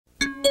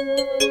You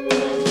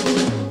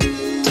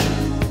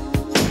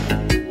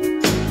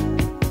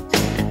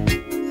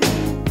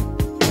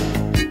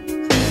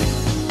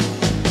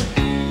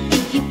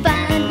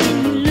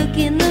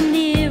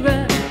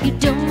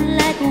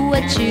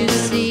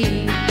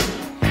see,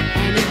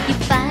 and if you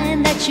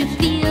find that you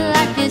feel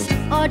like it's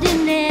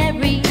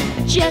ordinary,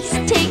 just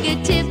take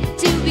a tip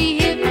to be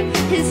hip.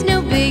 It's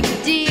no big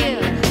deal.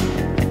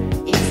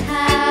 It's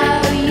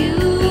how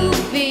you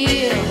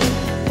feel.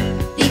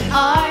 The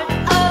art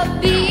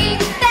of being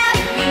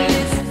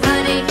fabulous,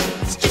 honey.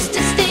 It's just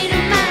a state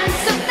of mind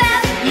so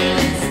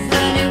fabulous,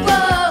 honey.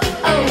 Whoa,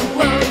 oh,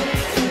 whoa.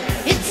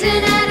 It's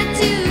an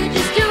attitude,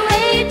 just a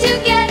way to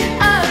get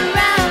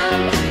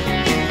around.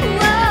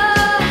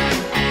 Whoa.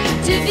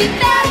 To be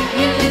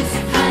fabulous,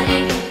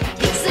 honey,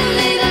 takes a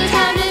little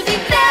time to be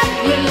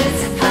fabulous,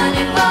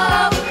 honey.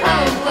 Whoa,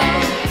 whoa, whoa.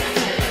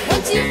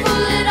 Once you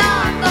pull it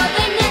off, oh,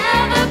 they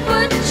never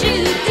put you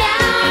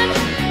down.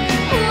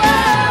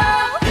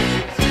 Whoa.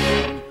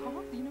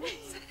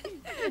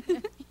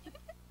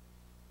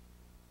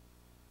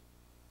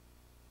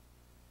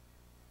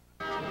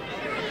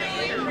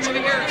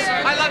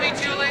 I love you,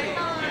 Julie.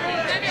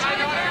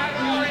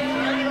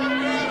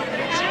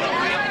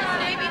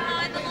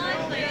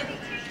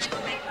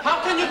 How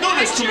can you do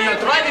this to me? You're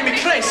driving me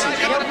crazy.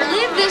 I don't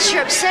believe this.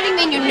 You're upsetting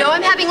me, and you know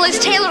I'm having Liz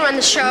Taylor on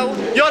the show.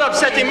 You're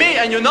upsetting me,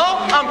 and you know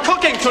I'm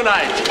cooking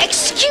tonight.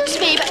 Excuse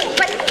me,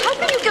 but how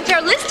can you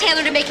compare Liz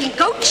Taylor to making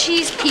goat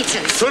cheese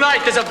pizzas?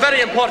 Tonight is a very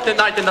important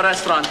night in the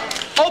restaurant.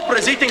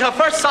 Oprah's eating her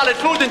first solid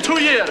food in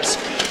 2 years.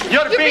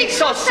 You're being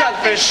so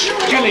selfish.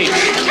 Julie,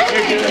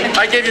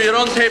 I gave you your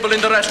own table in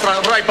the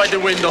restaurant right by the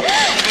window.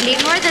 I need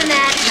more than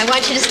that. I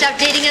want you to stop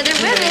dating other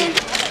women.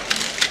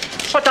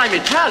 But I'm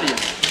Italian.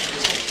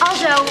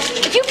 Aldo,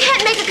 if you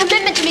can't make a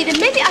commitment to me, then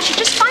maybe I should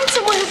just find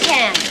someone who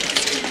can.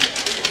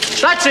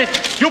 That's it.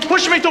 You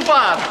push me too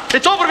far.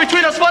 It's over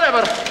between us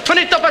forever.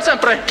 Finito per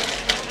sempre.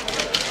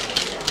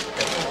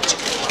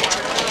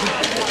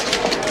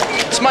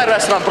 It's my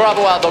restaurant,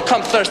 Bravo Aldo.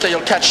 Come Thursday, you'll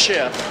catch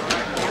share.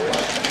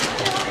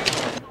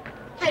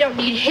 I don't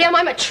need him.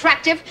 I'm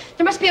attractive.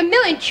 There must be a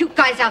million cute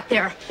guys out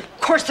there.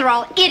 Of course, they're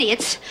all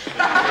idiots.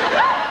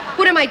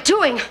 What am I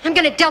doing? I'm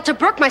going to Delta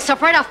Burke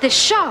myself right off this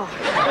show.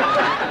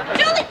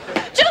 Julie!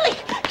 Julie!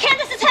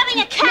 Candace is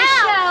having a cow!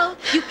 Michelle,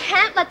 you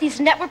can't let these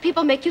network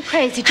people make you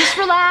crazy. Just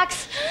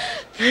relax,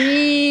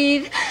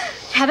 breathe,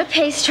 have a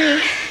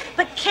pastry.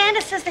 But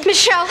Candace says that...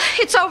 Michelle,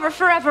 it's over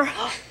forever.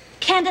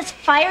 Candace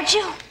fired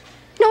you?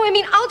 No, I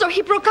mean Aldo.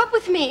 He broke up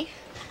with me.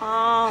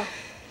 Oh,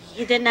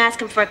 you didn't ask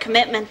him for a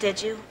commitment,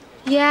 did you?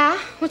 Yeah?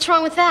 What's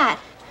wrong with that?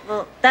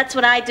 Well, that's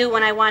what I do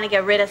when I want to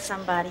get rid of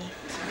somebody.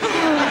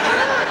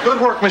 Good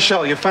work,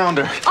 Michelle. You found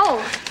her.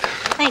 Oh,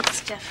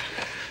 thanks, Jeff.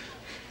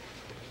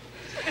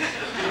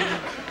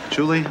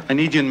 Julie, I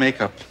need you in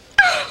makeup.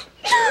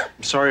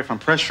 I'm sorry if I'm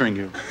pressuring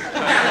you.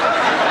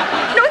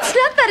 No, it's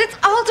not that. It's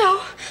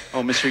Aldo.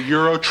 Oh, Mr.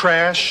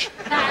 Eurotrash.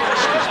 Excuse me.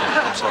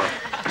 I'm sorry.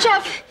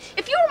 Jeff,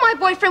 if you were my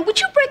boyfriend, would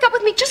you break up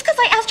with me just because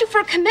I asked you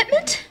for a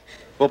commitment?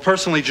 Well,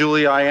 personally,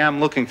 Julie, I am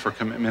looking for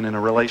commitment in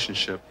a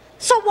relationship.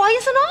 So why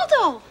isn't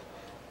Aldo?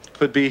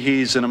 Could be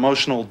he's an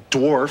emotional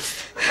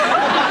dwarf.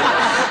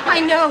 I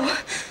know,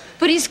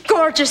 but he's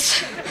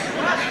gorgeous.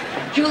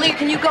 Julie,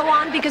 can you go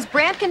on? Because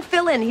Brant can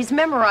fill in. He's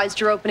memorized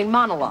your opening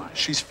monologue.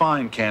 She's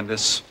fine,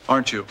 Candace,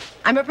 aren't you?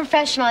 I'm a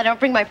professional. I don't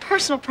bring my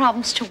personal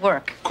problems to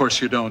work. Of course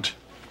you don't.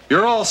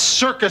 You're all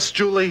circus,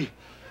 Julie.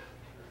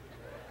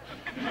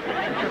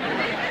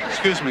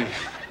 Excuse me.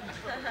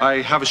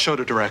 I have a show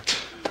to direct.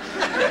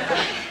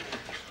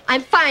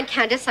 I'm fine,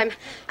 Candace. I'm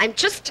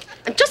just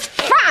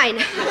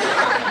fine.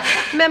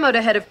 Memo to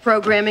head of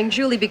programming,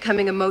 Julie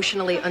becoming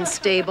emotionally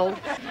unstable.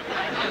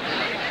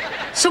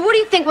 So what do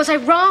you think? Was I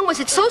wrong? Was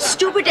it so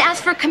stupid to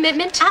ask for a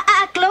commitment?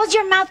 Close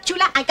your mouth,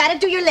 Chula. I gotta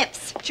do your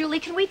lips.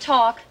 Julie, can we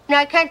talk? No,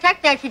 I can't talk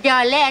that to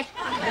Darlette.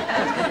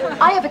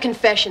 I have a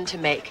confession to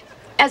make.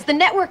 As the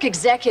network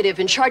executive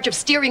in charge of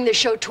steering the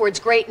show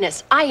towards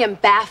greatness, I am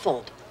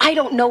baffled. I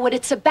don't know what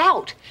it's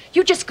about.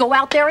 You just go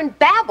out there and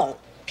babble.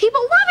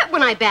 People love it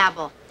when I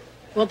babble.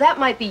 Well, that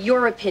might be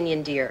your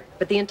opinion, dear,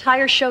 but the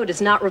entire show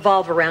does not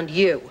revolve around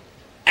you.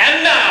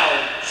 And now,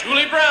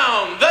 Julie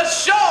Brown, the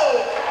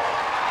show!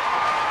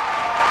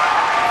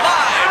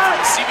 Live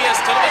from CBS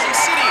Television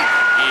City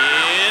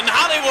in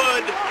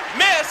Hollywood,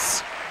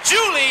 Miss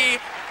Julie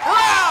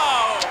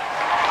Brown!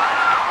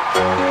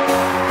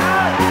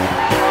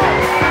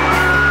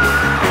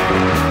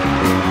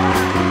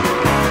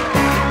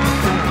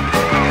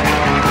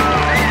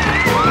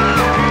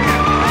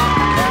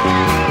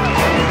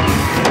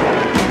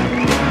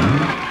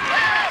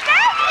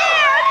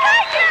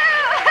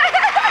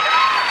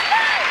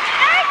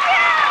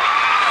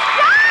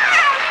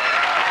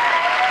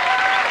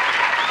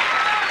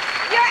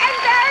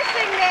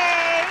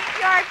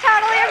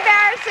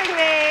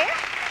 Me.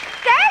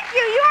 Thank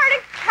you. You are an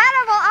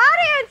incredible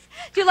audience.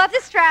 Do you love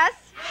this dress?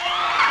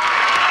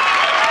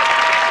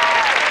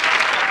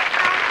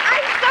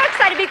 I'm so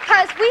excited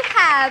because we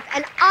have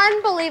an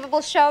unbelievable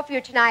show for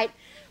you tonight.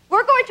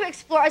 we're going to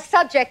explore a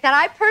subject that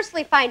I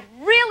personally find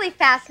really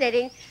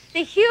fascinating,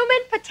 the human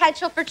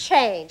potential for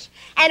change.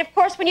 And of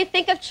course, when you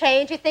think of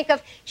change, you think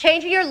of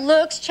changing your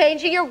looks,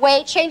 changing your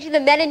weight, changing the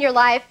men in your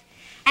life.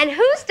 And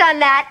who's done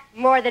that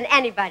more than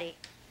anybody?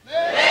 Liz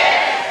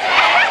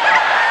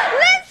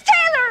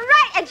Taylor,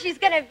 right, and she's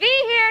gonna be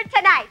here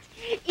tonight.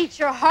 Eat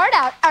your heart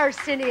out,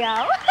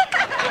 Arsenio.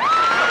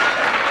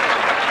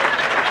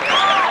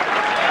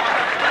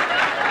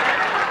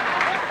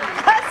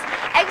 Plus,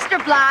 extra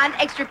blonde,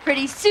 extra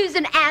pretty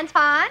Susan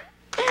Anton.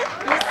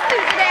 Miss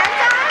Susan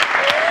Anton.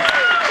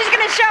 She's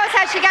gonna show us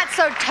how she got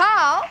so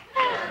tall.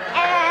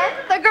 And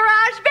the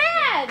garage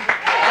band.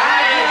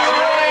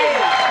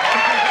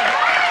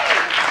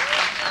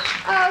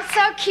 Oh,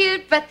 so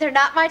cute, but they're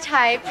not my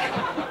type.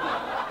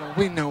 Well,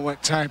 we know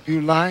what type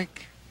you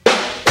like.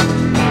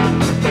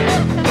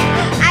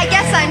 I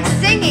guess I'm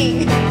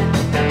singing.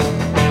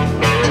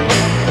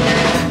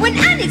 When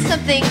I need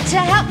something to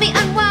help me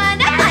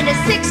unwind, I find a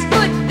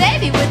 6-foot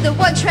baby with a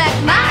one-track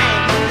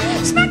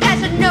mind. Smart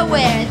guys out of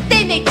nowhere,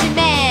 they make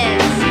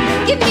demands.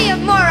 Give me a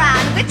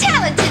moron with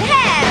talented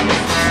hands.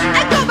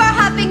 I go bar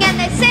hopping and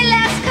they say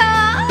last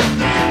call.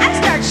 I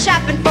start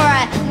shopping for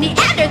a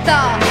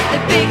Neanderthal. The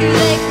bigger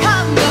they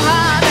come, the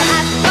harder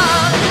I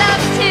fall in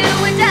love too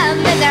with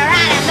them as they're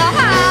out in the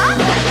hall.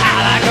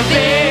 I like a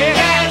big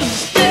and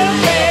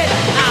stupid.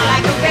 I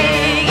like a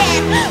big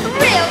and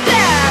real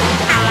dumb.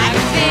 I like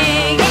a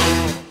big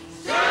and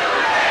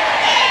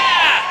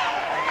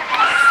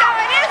So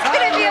it is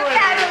going to be a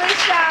fabulous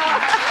show.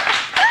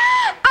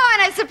 Oh,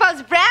 and I suppose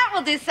Brad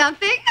will do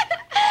something.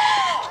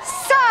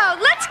 So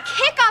let's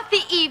kick off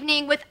the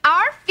evening with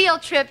our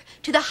field trip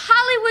to the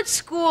Hollywood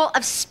School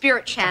of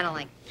Spirit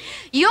Channeling.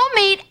 You'll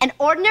meet an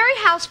ordinary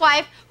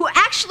housewife who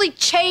actually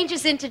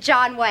changes into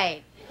John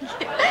Wayne.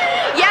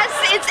 Yes,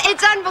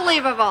 it's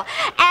unbelievable.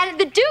 And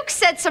the Duke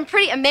said some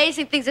pretty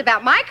amazing things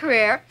about my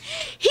career.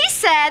 He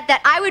said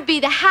that I would be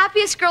the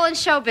happiest girl in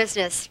show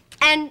business.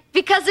 And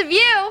because of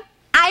you,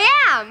 I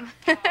am.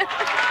 Yeah.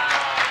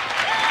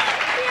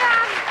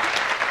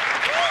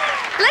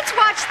 Let's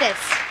watch this.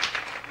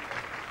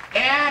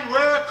 And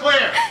we're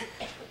clear.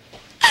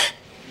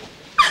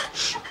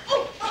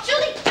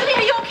 Julie,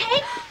 are you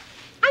okay?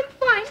 I'm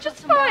fine,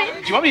 just fine.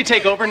 Do you want me to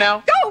take over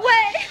now? Go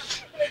away.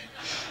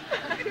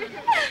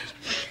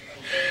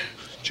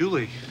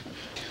 Julie,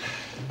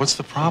 what's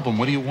the problem?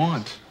 What do you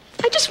want?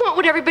 I just want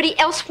what everybody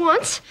else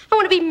wants. I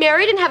want to be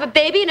married and have a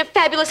baby and a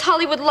fabulous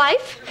Hollywood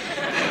life.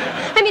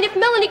 I mean, if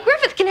Melanie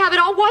Griffith can have it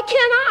all, why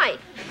can't I?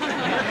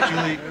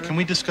 Julie, can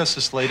we discuss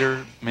this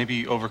later?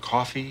 Maybe over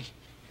coffee?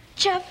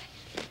 Jeff,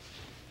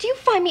 do you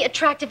find me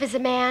attractive as a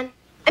man?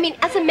 I mean,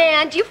 as a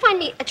man, do you find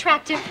me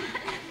attractive?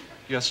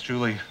 Yes,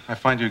 Julie. I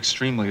find you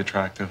extremely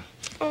attractive.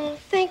 Oh,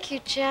 thank you,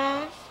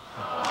 Jeff.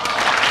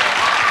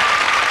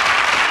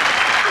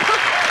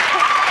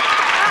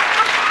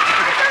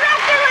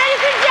 Director,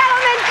 ladies and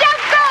gentlemen, Jeff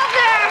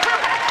Goldner.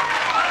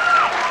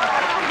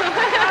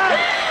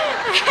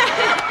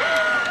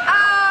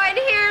 Oh, and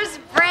here's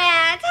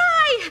Brent.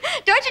 Hi.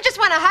 Don't you just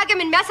want to hug him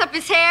and mess up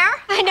his hair?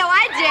 I know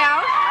I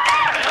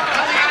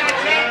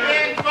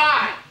In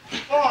 5,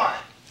 4,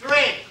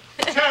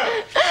 3, 2.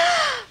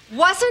 do.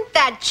 Wasn't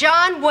that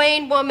John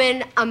Wayne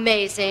woman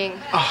amazing?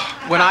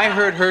 When I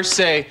heard her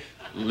say,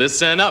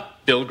 "Listen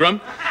up,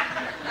 Pilgrim,"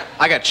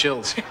 I got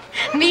chills.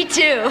 Me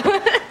too.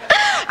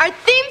 Our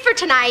theme for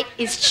tonight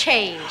is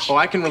change. Oh,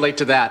 I can relate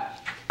to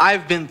that.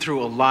 I've been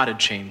through a lot of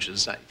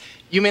changes.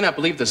 You may not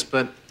believe this,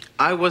 but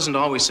I wasn't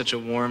always such a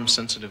warm,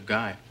 sensitive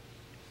guy.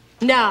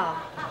 No.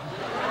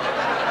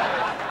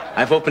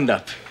 I've opened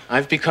up.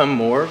 I've become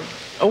more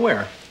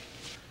aware.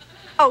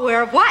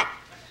 Aware of what?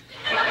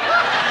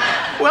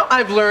 Well,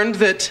 I've learned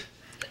that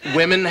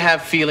women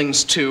have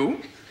feelings too.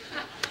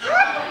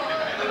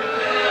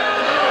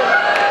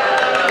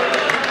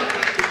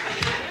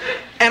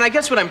 And I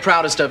guess what I'm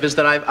proudest of is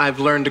that I've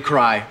learned to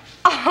cry.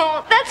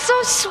 Oh, that's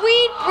so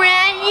sweet,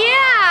 Brent.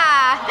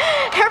 Yeah.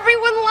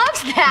 Everyone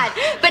loves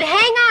that. But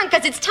hang on,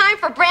 because it's time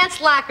for Brant's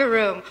locker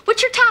room.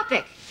 What's your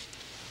topic?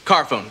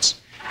 Car phones.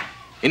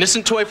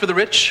 Innocent toy for the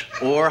rich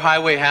or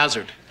highway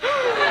hazard?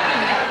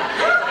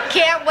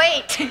 Can't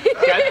wait.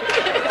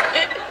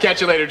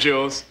 Catch you later,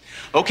 Jules.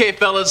 Okay,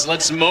 fellas,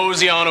 let's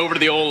mosey on over to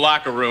the old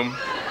locker room.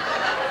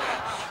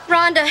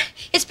 Rhonda,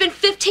 it's been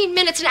 15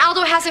 minutes and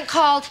Aldo hasn't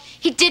called.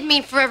 He did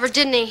mean forever,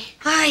 didn't he?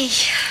 Ay.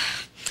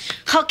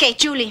 Okay,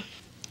 Julie.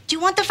 Do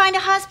you want to find a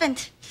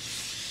husband?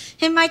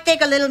 It might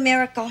take a little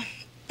miracle.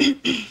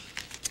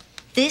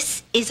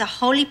 This is a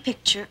holy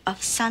picture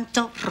of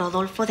Santo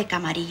Rodolfo de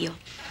Camarillo.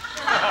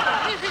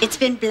 It's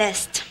been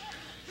blessed.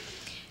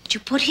 You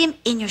put him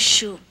in your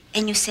shoe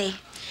and you say,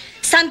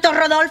 Santo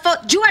Rodolfo,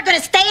 you are going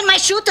to stay in my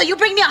shoe till you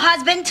bring me a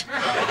husband.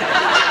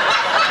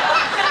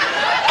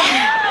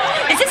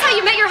 Is this how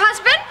you met your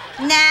husband?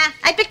 Nah,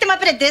 I picked him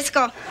up at a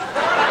disco.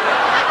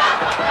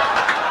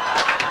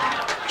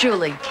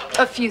 Julie,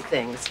 a few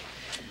things.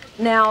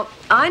 Now,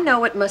 I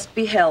know it must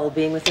be hell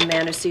being with a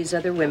man who sees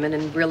other women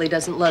and really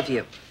doesn't love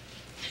you.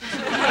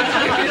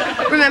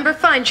 Remember,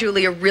 find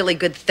Julie a really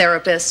good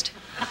therapist.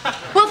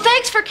 Well,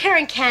 thanks for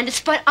caring, Candace,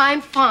 but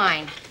I'm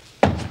fine.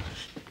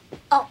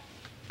 Oh.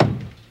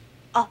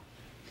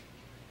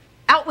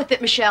 Out with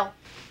it, Michelle.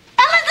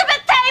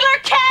 Elizabeth Taylor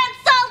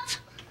canceled!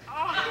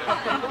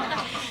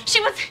 She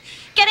was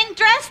getting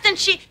dressed and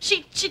she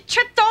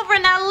tripped over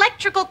an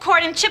electrical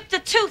cord and chipped a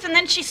tooth, and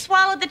then she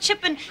swallowed the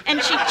chip and she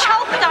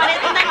choked on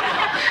it, and then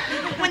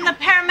when the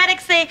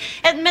paramedics, they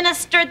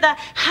administered the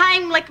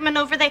Heimlich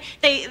maneuver,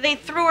 they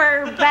threw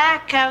her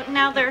back out.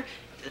 Now they're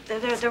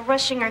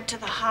rushing her to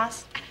the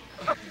hospital.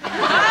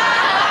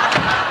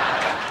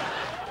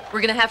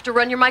 We're gonna have to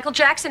run your Michael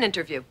Jackson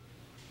interview.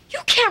 You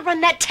can't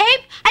run that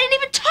tape. I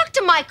didn't even talk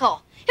to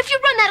Michael. If you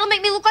run that, it'll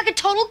make me look like a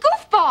total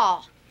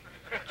goofball.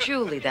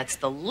 Julie, that's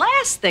the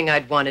last thing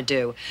I'd want to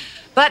do.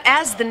 But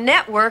as the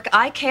network,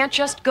 I can't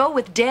just go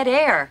with dead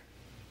air.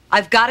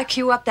 I've got to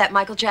cue up that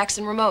Michael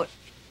Jackson remote.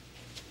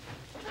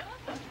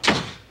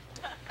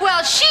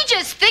 Well, she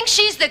just thinks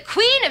she's the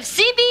queen of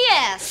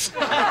CBS.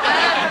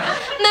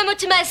 Memo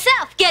to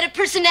myself, get a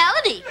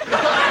personality.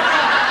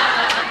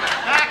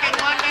 Back in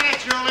 1 minute,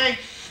 Julie.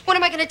 What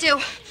am I going to do?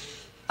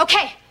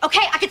 Okay,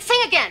 I can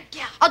sing again.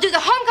 Yeah. I'll do the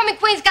Homecoming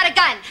Queen's Got a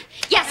Gun.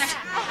 Yes.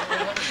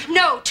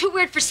 No, too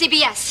weird for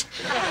CBS.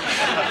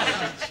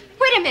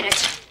 Wait a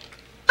minute.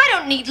 I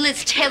don't need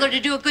Liz Taylor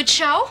to do a good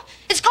show.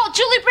 It's called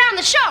Julie Brown,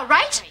 the show,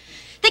 right?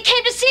 They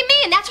came to see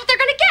me, and that's what they're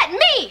gonna get,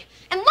 me.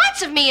 And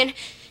lots of me, and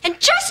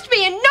just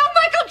me, and no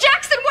Michael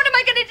Jackson. What am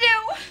I gonna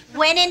do?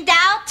 When in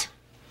doubt,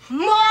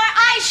 more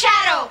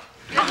eyeshadow.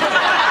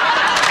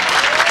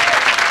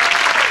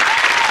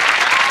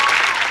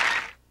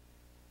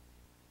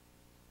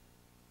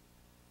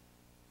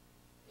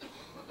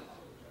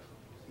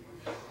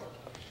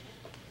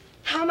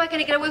 How am I going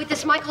to get away with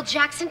this Michael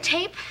Jackson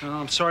tape? Oh,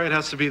 I'm sorry it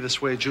has to be this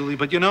way, Julie,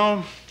 but you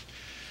know,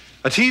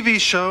 a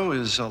TV show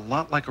is a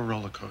lot like a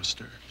roller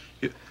coaster.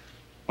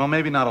 Well,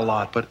 maybe not a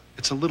lot, but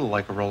it's a little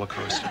like a roller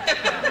coaster.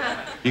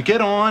 You get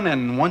on,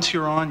 and once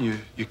you're on,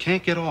 you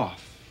can't get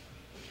off.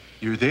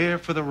 You're there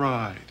for the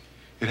ride.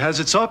 It has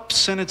its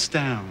ups and its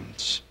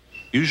downs.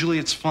 Usually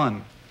it's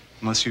fun,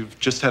 unless you've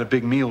just had a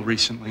big meal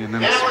recently, and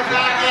then it's...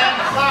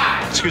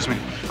 Excuse me.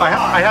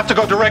 I have to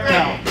go direct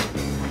now.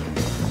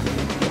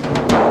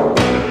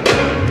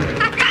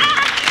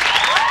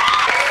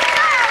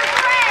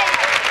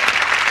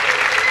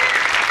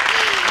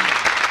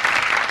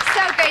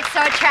 So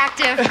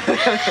attractive.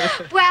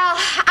 Well,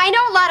 I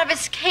know a lot of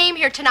us came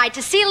here tonight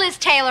to see Liz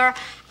Taylor.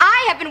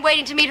 I have been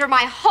waiting to meet her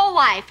my whole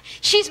life.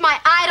 She's my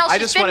idol. I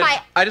just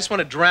want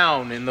to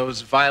drown in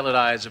those violet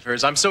eyes of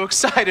hers. I'm so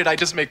excited, I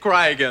just may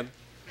cry again.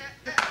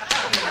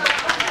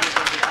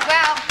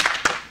 Well,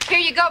 here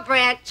you go,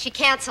 Brant. She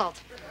canceled.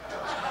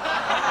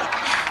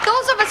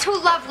 Those of us who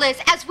love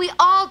Liz, as we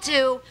all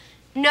do,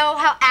 know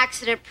how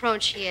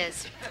accident-prone she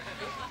is.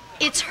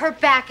 It's her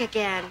back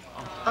again.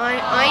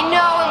 I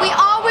know, and we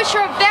all wish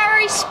her a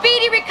very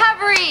speedy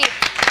recovery.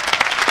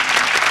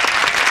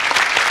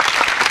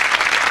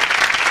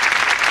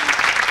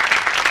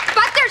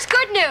 But there's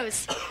good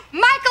news.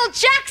 Michael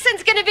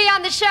Jackson's going to be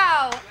on the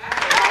show.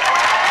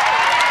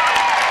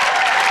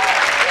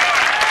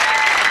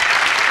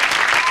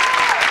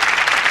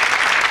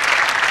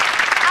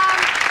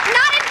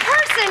 Not in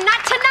person,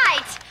 not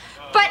tonight.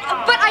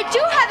 But I do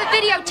have a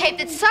videotape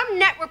that some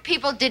network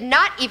people did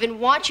not even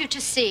want you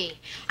to see.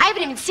 I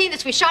haven't even seen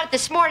this. We shot it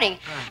this morning.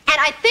 And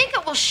I think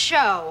it will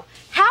show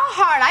how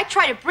hard I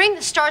try to bring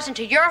the stars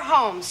into your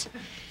homes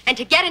and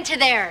to get into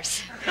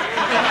theirs.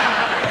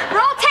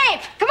 Roll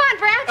tape. Come on,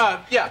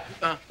 Brant. Yeah.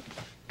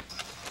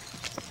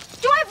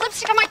 Do I have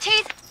lipstick on my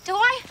teeth? Do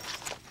I?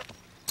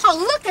 Oh,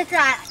 look at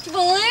that. Do you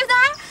believe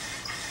that?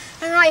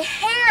 And my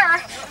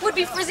hair would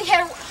be frizzy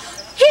hair.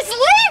 He's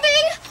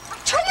leaving!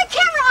 Turn the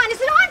camera on. Is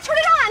it on? Turn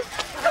it on.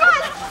 Come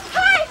on.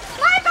 Hi,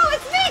 Michael.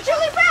 It's me,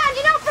 Julie Brown.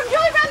 You know, from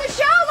Julie Brown, the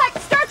show, like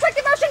Star Trek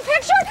the Motion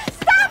Picture.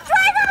 Stop,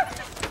 driver!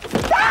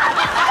 Stop!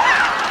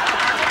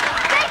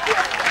 Thank you.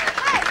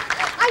 Hi,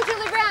 I'm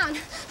Julie Brown.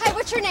 Hi,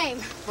 what's your name?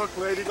 Look,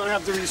 lady, gonna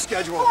have to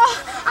reschedule. Oh,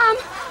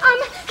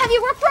 have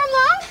you worked for him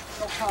long?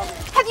 No comment.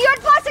 Have you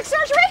had plastic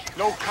surgery?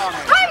 No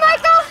comment. Hi,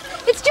 Michael.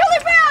 It's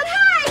Julie Brown.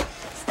 Hi.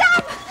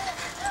 Stop.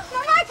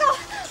 No, Michael,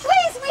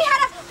 please. We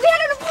had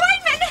an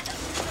appointment.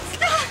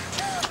 Stop.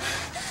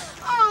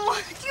 Oh,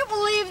 do you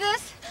believe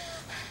this?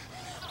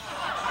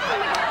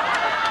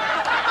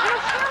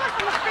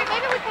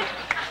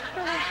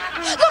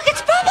 Look,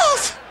 it's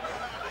Bubbles.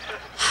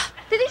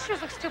 Do these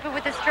shoes look stupid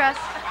with this dress?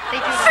 They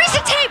do. Freeze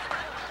the tape.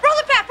 Roll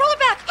it back. Roll it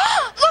back.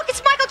 Look,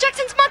 it's Michael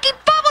Jackson's monkey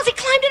Bubbles. He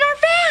climbed in our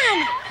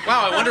van.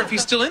 Wow, I wonder if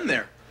he's still in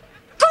there.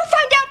 Go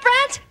find out,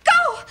 Brant.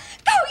 Go.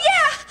 Go,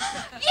 yeah.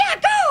 Yeah,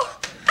 go.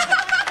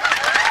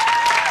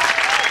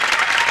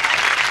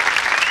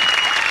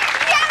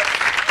 Yes.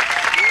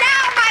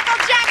 Now Michael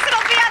Jackson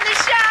will be on the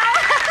show.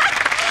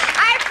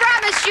 I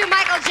promise you,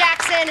 Michael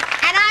Jackson,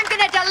 and I'm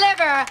going to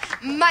deliver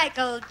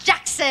Michael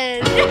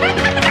Jackson.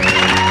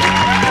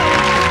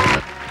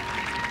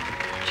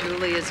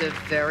 Julie is a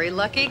very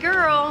lucky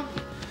girl.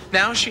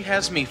 Now she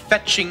has me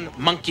fetching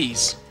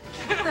monkeys.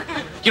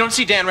 You don't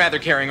see Dan Rather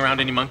carrying around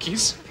any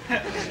monkeys.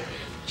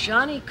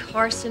 Johnny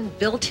Carson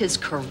built his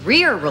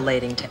career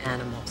relating to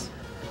animals.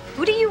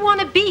 Who do you want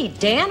to be,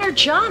 Dan or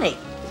Johnny?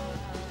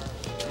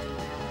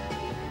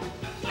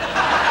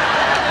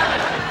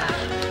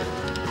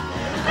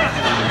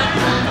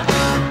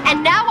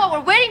 And now, while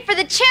we're waiting for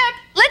the chip,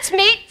 let's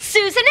meet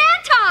Susan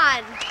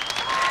Anton.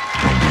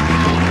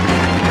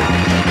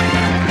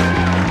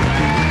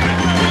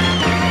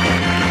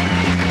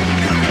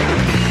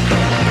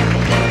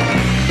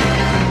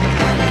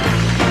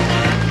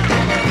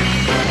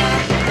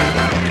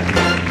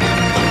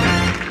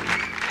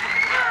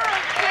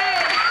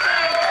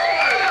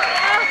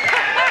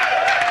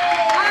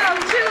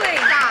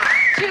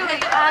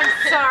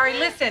 Sorry,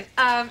 listen,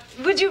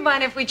 would you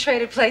mind if we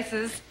traded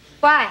places?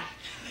 Why?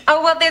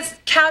 Oh, well, this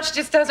couch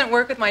just doesn't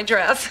work with my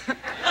dress.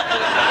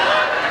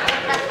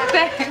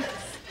 Thanks.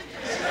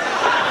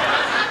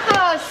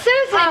 Oh,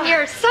 Susan,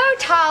 you're so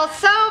tall,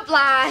 so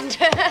blonde.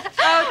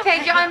 Oh,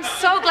 thank you. I'm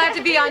so glad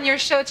to be on your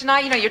show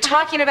tonight. You know, you're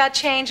talking about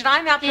change, and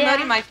I'm out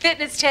promoting my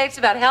fitness tapes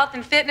about health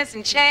and fitness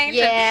and change.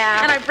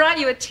 Yeah. And I brought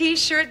you a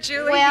T-shirt,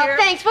 Julie, Well, here.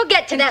 thanks. We'll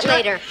get to that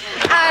later.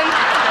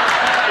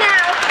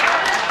 Now,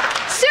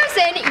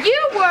 Susan,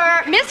 you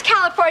were Miss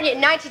California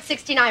in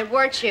 1969,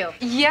 weren't you?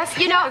 Yes.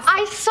 You know,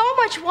 I so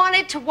much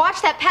wanted to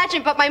watch that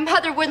pageant, but my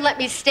mother wouldn't let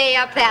me stay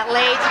up that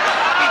late.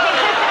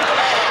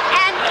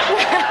 And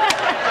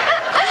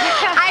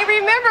I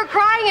remember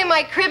crying in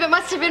my crib. It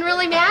must have been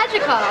really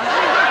magical.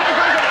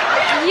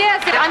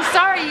 Yes, I'm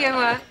sorry you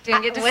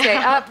didn't get to stay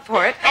up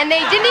for it. And they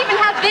didn't even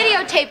have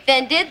videotape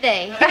then, did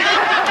they?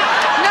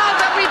 No,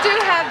 but we do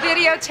have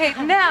videotape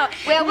now.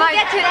 Well, we'll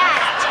get to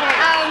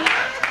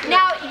that.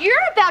 Now, you're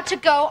about to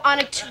go on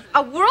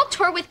a world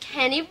tour with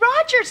Kenny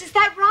Rogers. Is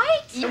that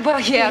right? Well,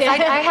 yes.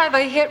 I have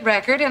a hit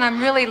record, and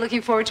I'm really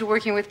looking forward to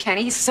working with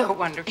Kenny. He's so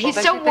wonderful. He's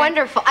so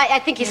wonderful. I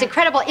think he's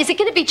incredible. Is it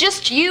going to be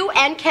just you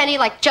and Kenny,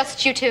 like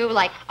just you two?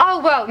 Like,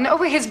 oh, well, no,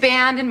 his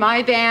band and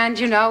my band,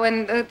 you know,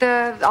 and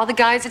all the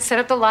guys that set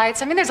up the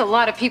lights. I mean, there's a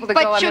lot of people that go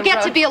on the road. But you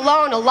get to be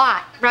alone a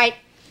lot, right?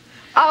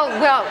 Oh,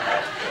 well,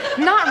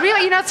 not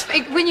really. You know,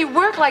 when you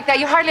work like that,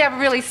 you hardly ever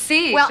really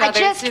see each other. Well, I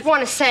just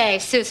want to say,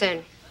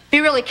 Susan, be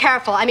really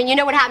careful. I mean, you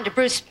know what happened to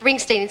Bruce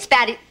Springsteen and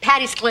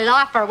Patty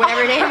Sklidoffer, or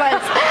whatever her name was.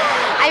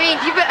 I mean,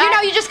 you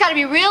know, you just got to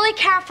be really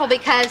careful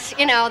because,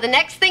 you know, the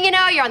next thing you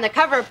know, you're on the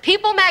cover of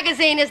People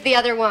magazine as the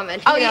other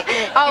woman. Oh, yeah.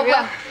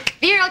 Well.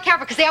 Be real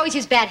careful because they always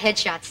use bad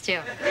headshots,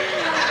 too.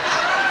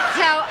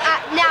 So,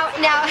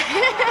 now...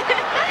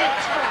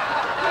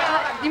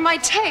 My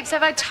tapes.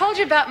 Have I told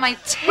you about my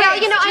tapes? Well,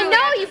 you know, Julie? I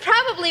know you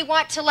probably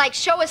want to, like,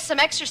 show us some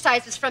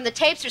exercises from the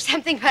tapes or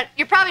something, but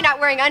you're probably not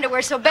wearing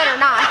underwear, so better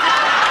not.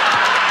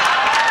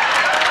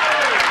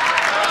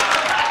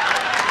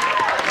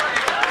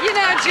 You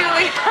know,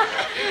 Julie,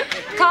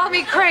 call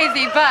me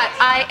crazy, but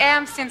I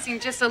am sensing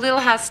just a little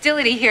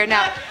hostility here.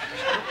 Now,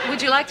 would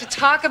you like to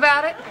talk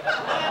about it?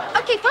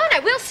 Okay, fine,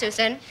 I will,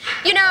 Susan.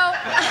 You know...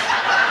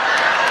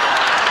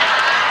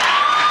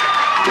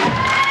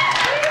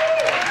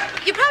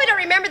 You probably don't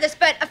remember this,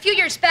 but a few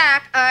years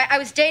back, I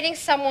was dating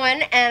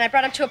someone, and I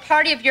brought him to a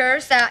party of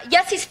yours.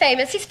 Yes, he's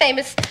famous. He's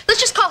famous. Let's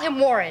just call him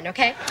Warren,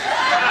 okay?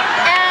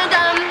 And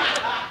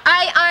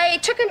I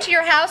took him to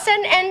your house,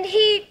 and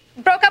he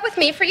broke up with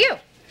me for you.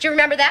 Do you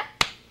remember that?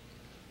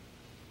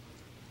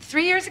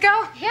 3 years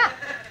ago? Yeah.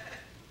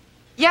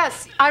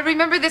 Yes, I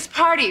remember this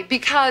party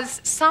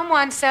because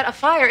someone set a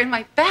fire in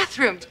my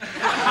bathroom.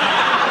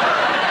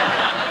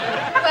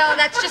 Well,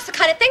 that's just the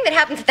kind of thing that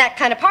happens at that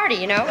kind of party,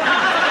 you know?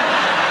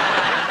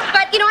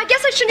 But, you know, I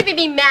guess I shouldn't even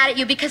be mad at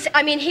you because,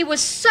 I mean, he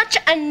was such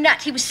a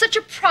nut. He was such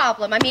a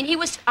problem. I mean,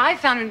 I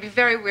found him to be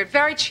very weird,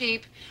 very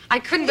cheap. I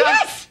couldn't...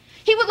 Yes!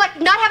 He would, like,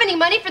 not have any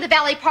money for the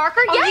valet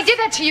parker. Oh, yes. he did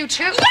that to you,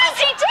 too? Yes,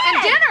 he did!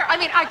 And dinner. I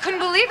mean, I couldn't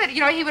believe it.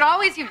 You know, he'd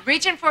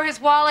reach in for his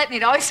wallet, and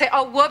he'd always say,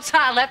 oh, whoops,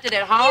 I left it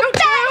at home.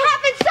 That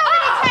happened so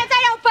many times,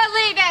 I don't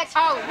believe it!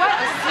 Oh, what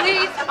a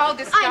sleaze. Oh,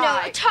 this guy. I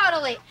know,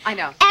 totally. I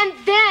know. And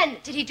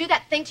then, did he do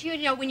that thing to you,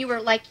 you know, when you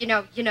were, like, you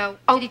know,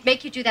 oh. Did he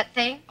make you do that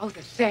thing? Oh,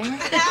 the thing? The thing?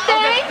 You're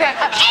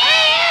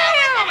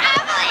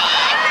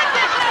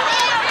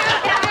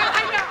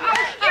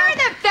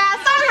the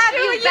best. I'll have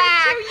you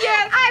back.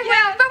 Yes, I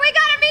will, but we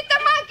gotta meet the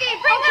monkey.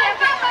 Bring that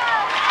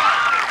Bubbles.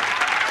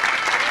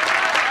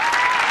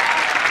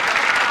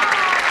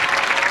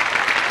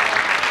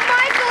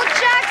 Michael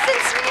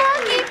Jackson's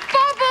monkey,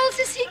 Bubbles.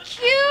 Is he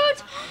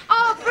cute?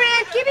 Oh,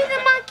 Brant, give me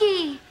the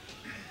monkey.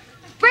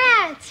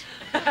 Brant.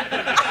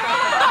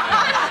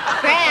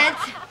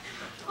 Brant.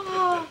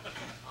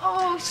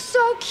 Oh,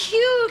 so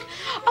cute.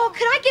 Oh,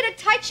 could I get a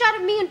tight shot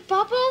of me and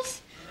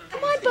Bubbles?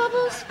 Come on,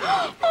 Bubbles.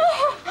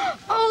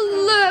 Oh,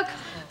 look.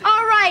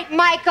 All right,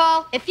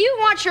 Michael. If you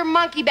want your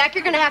monkey back,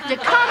 you're going to have to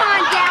come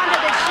on down to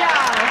the show.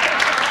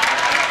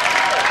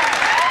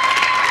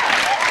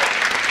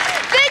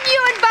 Then you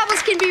and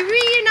Bubbles can be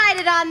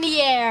reunited on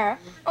the air.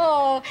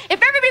 Oh,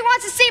 if everybody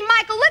wants to see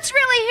Michael, let's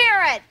really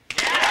hear it.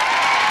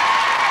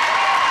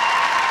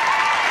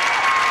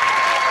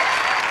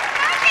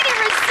 How can he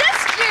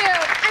resist you?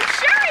 I'm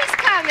sure he's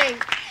coming.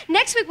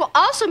 Next next week we'll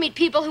also meet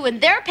people who in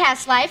their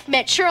past life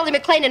met Shirley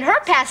MacLaine in her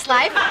past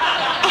life.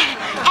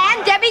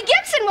 And Debbie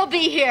Gibson will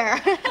be here.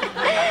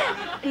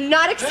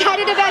 Not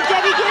excited about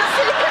Debbie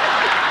Gibson?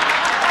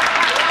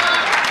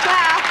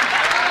 Well,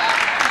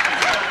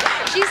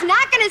 she's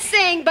not going to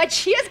sing, but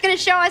she is going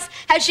to show us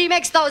how she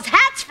makes those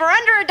hats for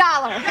under $1.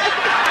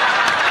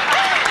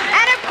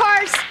 And of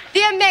course,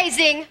 the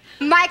amazing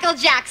Michael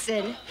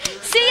Jackson.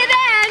 See you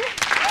then.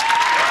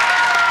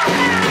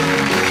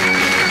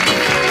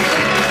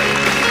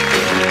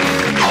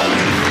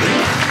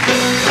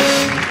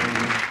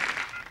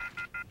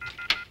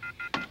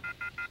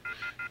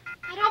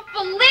 I don't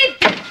believe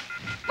it.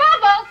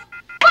 Bubbles!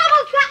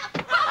 Bubbles!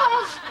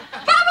 Bubbles!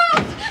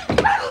 Bubbles!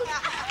 Bubbles!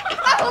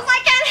 Bubbles, I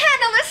can't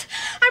handle this.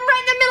 I'm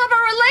right in the middle of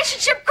a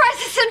relationship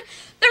crisis and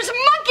there's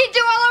monkey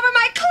dew all over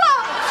my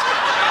clothes.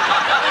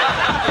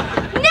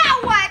 Now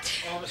what?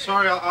 Oh,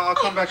 sorry, I'll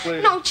come back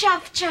later. No,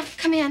 Jeff,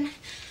 come in.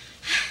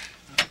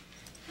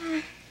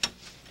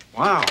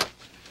 Wow.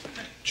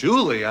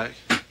 Julie, I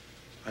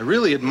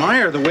really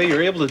admire the way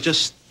you're able to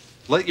just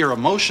let your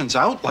emotions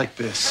out like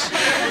this.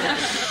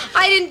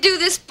 I didn't do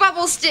this,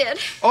 Bubbles did.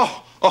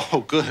 Oh,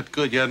 good.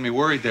 You had me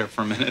worried there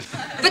for a minute.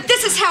 But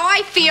this is how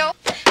I feel.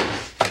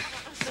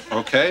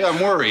 Okay, I'm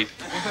worried.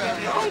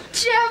 Oh,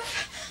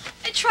 Jeff,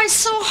 I try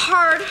so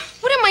hard.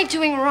 What am I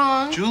doing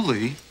wrong?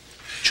 Julie,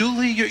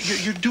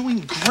 you're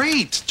doing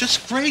great.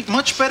 Just great.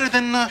 Much better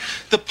than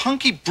the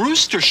Punky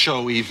Brewster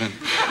show, even.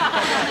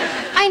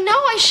 I know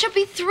I should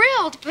be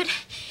thrilled, but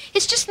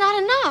it's just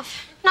not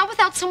enough. Not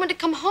without someone to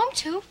come home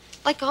to,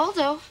 like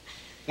Aldo.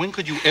 When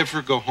could you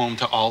ever go home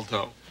to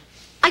Aldo?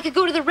 I could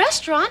go to the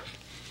restaurant.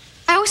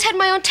 I always had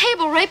my own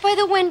table right by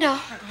the window.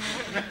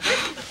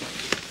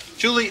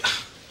 Julie,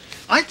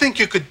 I think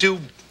you could do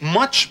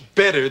much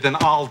better than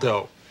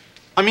Aldo.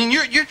 I mean,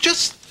 you're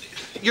just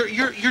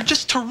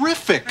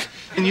terrific,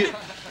 and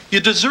you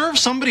deserve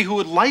somebody who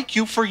would like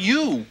you for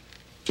you.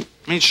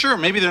 I mean, sure,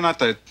 maybe they're not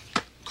the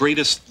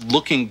greatest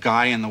looking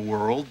guy in the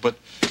world, but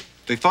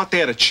they thought they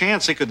had a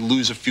chance. They could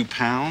lose a few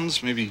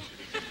pounds, maybe,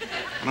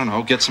 I don't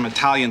know, get some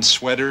Italian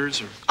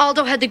sweaters or...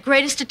 Aldo had the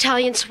greatest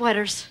Italian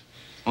sweaters.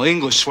 Well,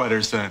 English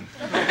sweaters, then.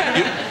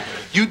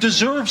 You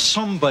deserve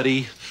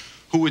somebody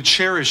who would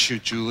cherish you,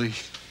 Julie.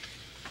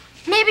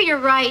 Maybe you're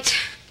right.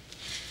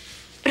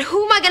 But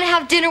who am I going to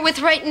have dinner with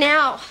right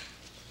now?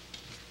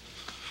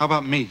 How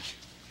about me?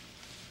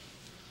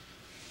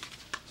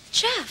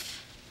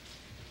 Jeff.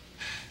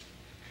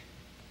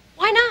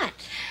 Why not?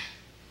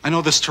 I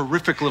know this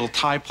terrific little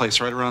Thai place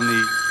right around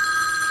the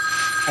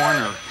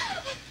corner.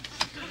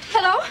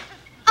 Hello?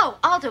 Oh,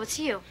 Aldo, it's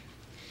you.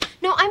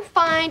 No, I'm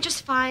fine,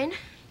 just fine.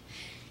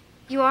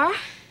 You are?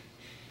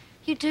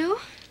 You do?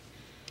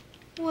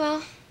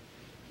 Well,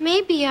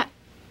 maybe I...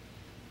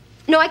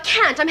 No, I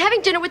can't. I'm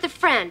having dinner with a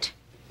friend.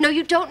 No,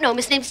 you don't know him.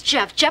 His name's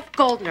Jeff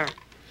Goldner.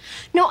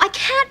 No, I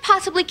can't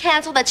possibly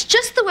cancel. That's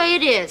just the way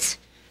it is.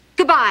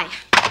 Goodbye.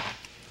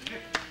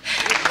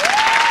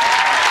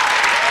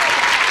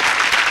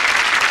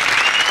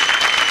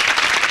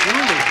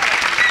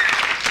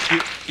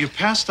 Julie, you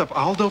passed up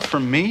Aldo for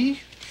me?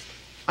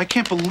 I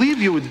can't believe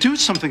you would do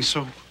something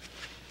so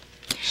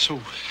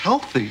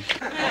healthy.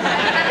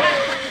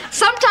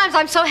 Sometimes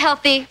I'm so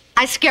healthy,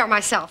 I scare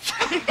myself.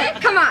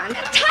 Come on.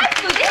 Time